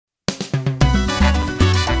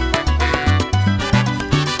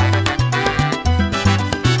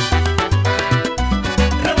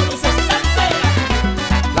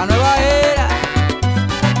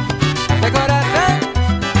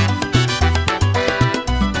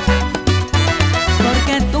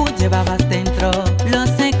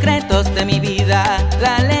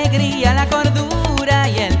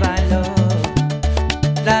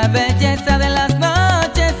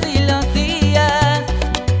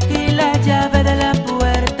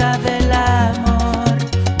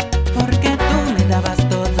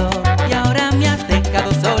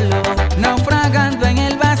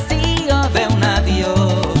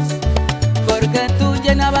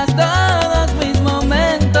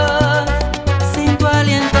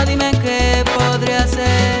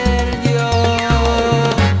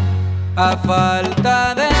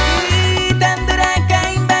falta de ti tendré que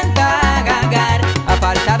inventar. A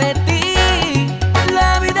falta de ti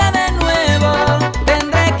la vida de nuevo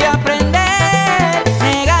tendré que aprender.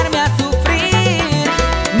 Negarme a sufrir,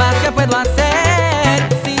 más que puedo hacer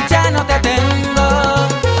si ya no te tengo.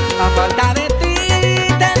 A falta de ti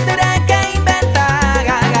tendré que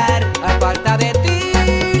inventar. A falta de ti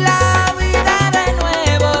la vida de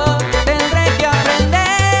nuevo tendré que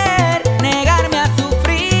aprender. Negarme a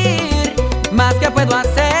sufrir, más que puedo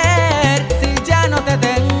hacer si ya no te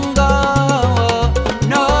tengo.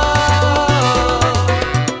 No.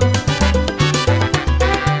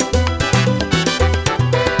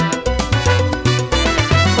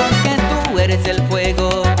 Porque tú eres el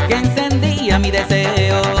fuego que encendía mi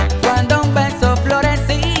deseo cuando un beso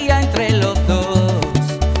florecía entre los dos.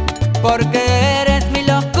 Porque eres mi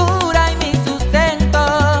locura y mi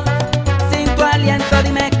sustento. Sin tu aliento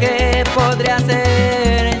dime qué podría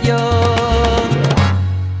hacer yo.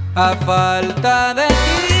 A falta de